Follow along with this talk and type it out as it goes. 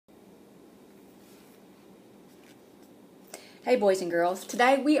Hey boys and girls,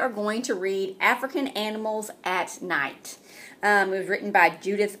 today we are going to read African Animals at Night. It was written by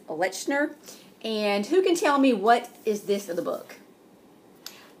Judith Lechner. And who can tell me what is this of the book?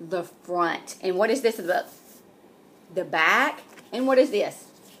 The front. And what is this of the book? The back. And what is this?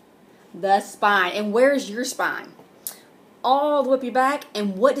 The spine. And where's your spine? All the way up your back.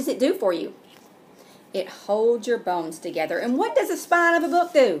 And what does it do for you? It holds your bones together. And what does the spine of a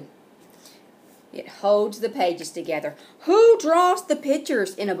book do? It holds the pages together. Who draws the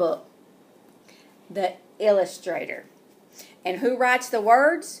pictures in a book? The illustrator. And who writes the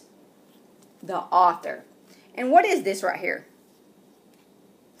words? The author. And what is this right here?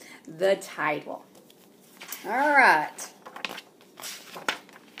 The title. All right.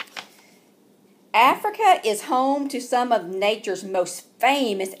 Africa is home to some of nature's most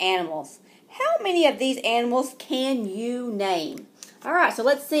famous animals. How many of these animals can you name? All right, so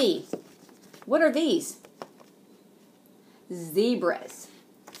let's see. What are these? Zebras.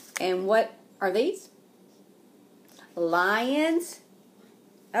 And what are these? Lions.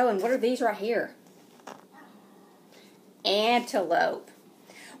 Oh, and what are these right here? Antelope.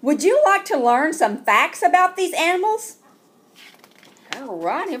 Would you like to learn some facts about these animals? All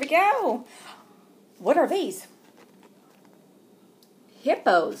right, here we go. What are these?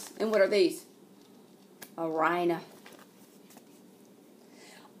 Hippos. And what are these? A rhino.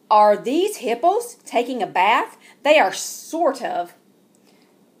 Are these hippos taking a bath? They are sort of.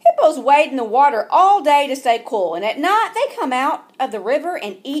 Hippos wade in the water all day to stay cool, and at night they come out of the river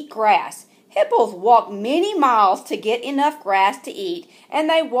and eat grass. Hippos walk many miles to get enough grass to eat, and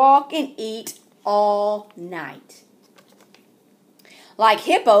they walk and eat all night. Like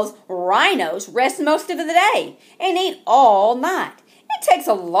hippos, rhinos rest most of the day and eat all night. It takes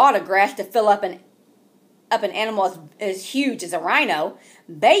a lot of grass to fill up an animal as huge as a rhino.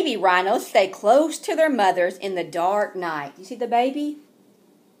 Baby rhinos stay close to their mothers in the dark night. You see the baby?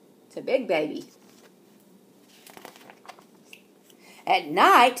 It's a big baby. At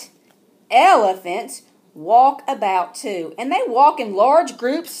night, elephants walk about too, and they walk in large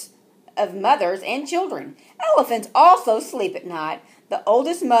groups of mothers and children. Elephants also sleep at night. The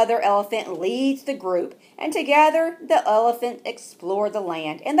oldest mother elephant leads the group, and together the elephants explore the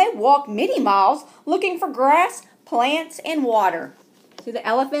land, and they walk many miles looking for grass, plants, and water. See the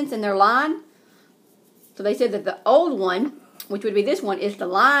elephants in their line? So they said that the old one, which would be this one, is the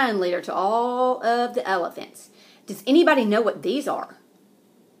line leader to all of the elephants. Does anybody know what these are?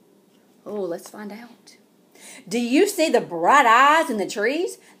 Oh, let's find out. Do you see the bright eyes in the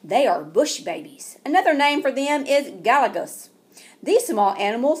trees? They are bush babies. Another name for them is galagos. These small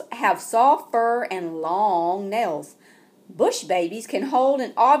animals have soft fur and long nails. Bush babies can hold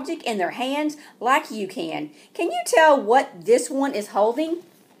an object in their hands like you can. Can you tell what this one is holding?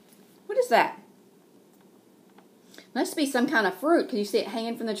 What is that? Must be some kind of fruit. Can you see it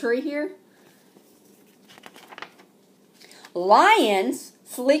hanging from the tree here? Lions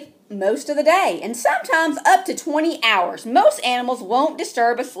sleep most of the day, and sometimes up to 20 hours. Most animals won't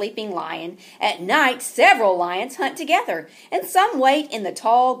disturb a sleeping lion. At night, several lions hunt together, and some wait in the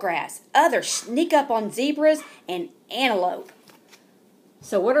tall grass. Others sneak up on zebras and antelope.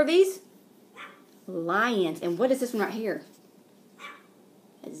 So what are these? Lions. And what is this one right here?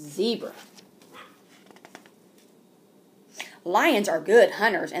 A zebra. Lions are good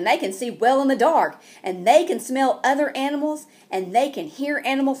hunters, and they can see well in the dark, and they can smell other animals, and they can hear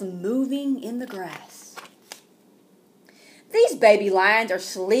animals moving in the grass. These baby lions are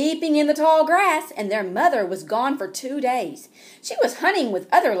sleeping in the tall grass, and their mother was gone for 2 days. She was hunting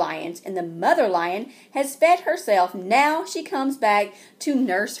with other lions, and the mother lion has fed herself. Now she comes back to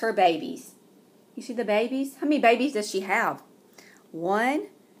nurse her babies. You see the babies? How many babies does she have? 1,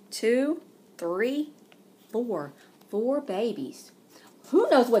 2, 3, 4. 4 babies. Who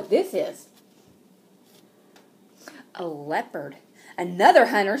knows what this is? A leopard. Another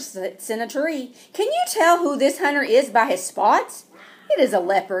hunter sits in a tree. Can you tell who this hunter is by his spots? It is a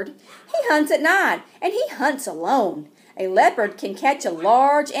leopard. He hunts at night, and he hunts alone. A leopard can catch a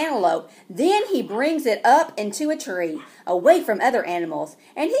large antelope. Then he brings it up into a tree, away from other animals,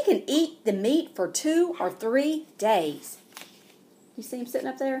 and he can eat the meat for 2 or 3 days. You see him sitting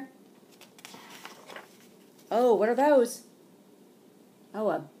up there? Oh, what are those? Oh,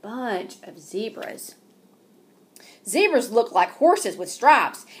 a bunch of zebras. Zebras look like horses with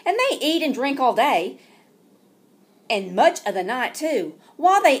stripes, and they eat and drink all day, and much of the night too.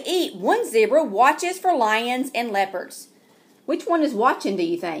 While they eat, one zebra watches for lions and leopards. Which one is watching, do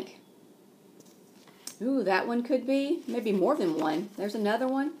you think? Ooh, that one could be. Maybe more than one. There's another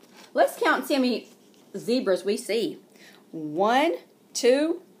one. Let's count and see how many zebras we see. 1,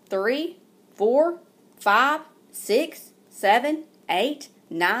 2, 3, 4, 5, 6, 7, 8,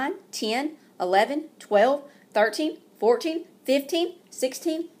 9, 10, 11, 12, 13, 14, 15,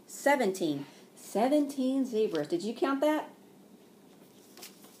 16, 17. 17 zebras. Did you count that?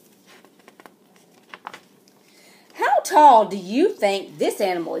 How tall do you think this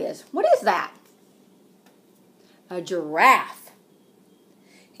animal is? What is that? A giraffe.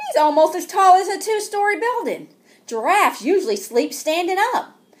 He's almost as tall as a 2-story building. Giraffes usually sleep standing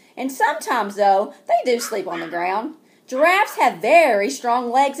up. And sometimes, though, they do sleep on the ground. Giraffes have very strong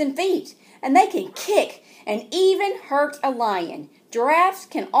legs and feet, and they can kick and even hurt a lion. Giraffes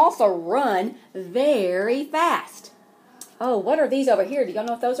can also run very fast. Oh, what are these over here? Do y'all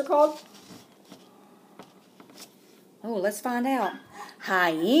know what those are called? Oh, let's find out.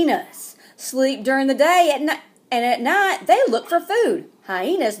 Hyenas sleep during the day and at night they look for food.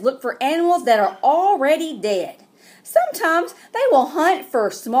 Hyenas look for animals that are already dead. Sometimes they will hunt for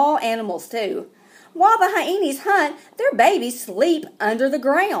small animals too. While the hyenas hunt, their babies sleep under the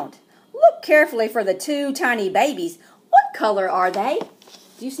ground. Look carefully for the 2 tiny babies. What color are they?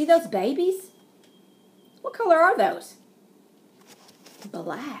 Do you see those babies? What color are those?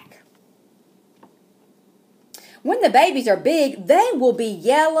 Black. When the babies are big, they will be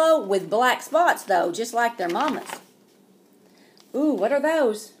yellow with black spots, though, just like their mamas. Ooh, what are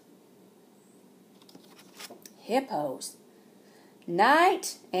those? Hippos.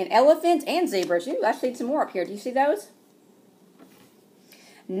 Night and elephants and zebras. Ooh, I see some more up here. Do you see those?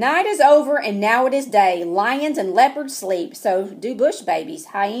 Night is over and now it is day. Lions and leopards sleep, so do bush babies,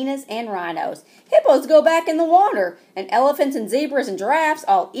 hyenas and rhinos. Hippos go back in the water, and elephants and zebras and giraffes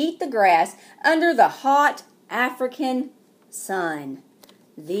all eat the grass under the hot African sun.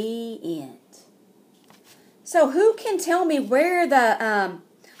 The end. So who can tell me where the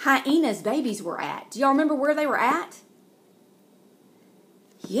hyenas babies were at? Do y'all remember where they were at?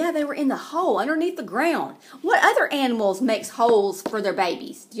 Yeah, they were in the hole underneath the ground. What other animals makes holes for their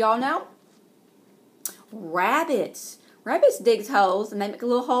babies? Do y'all know? Rabbits. Rabbits dig holes and they make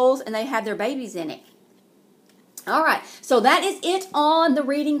little holes and they have their babies in it. All right, so that is it on the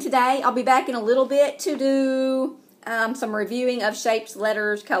reading today. I'll be back in a little bit to do some reviewing of shapes,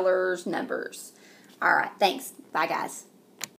 letters, colors, numbers. All right, thanks. Bye, guys.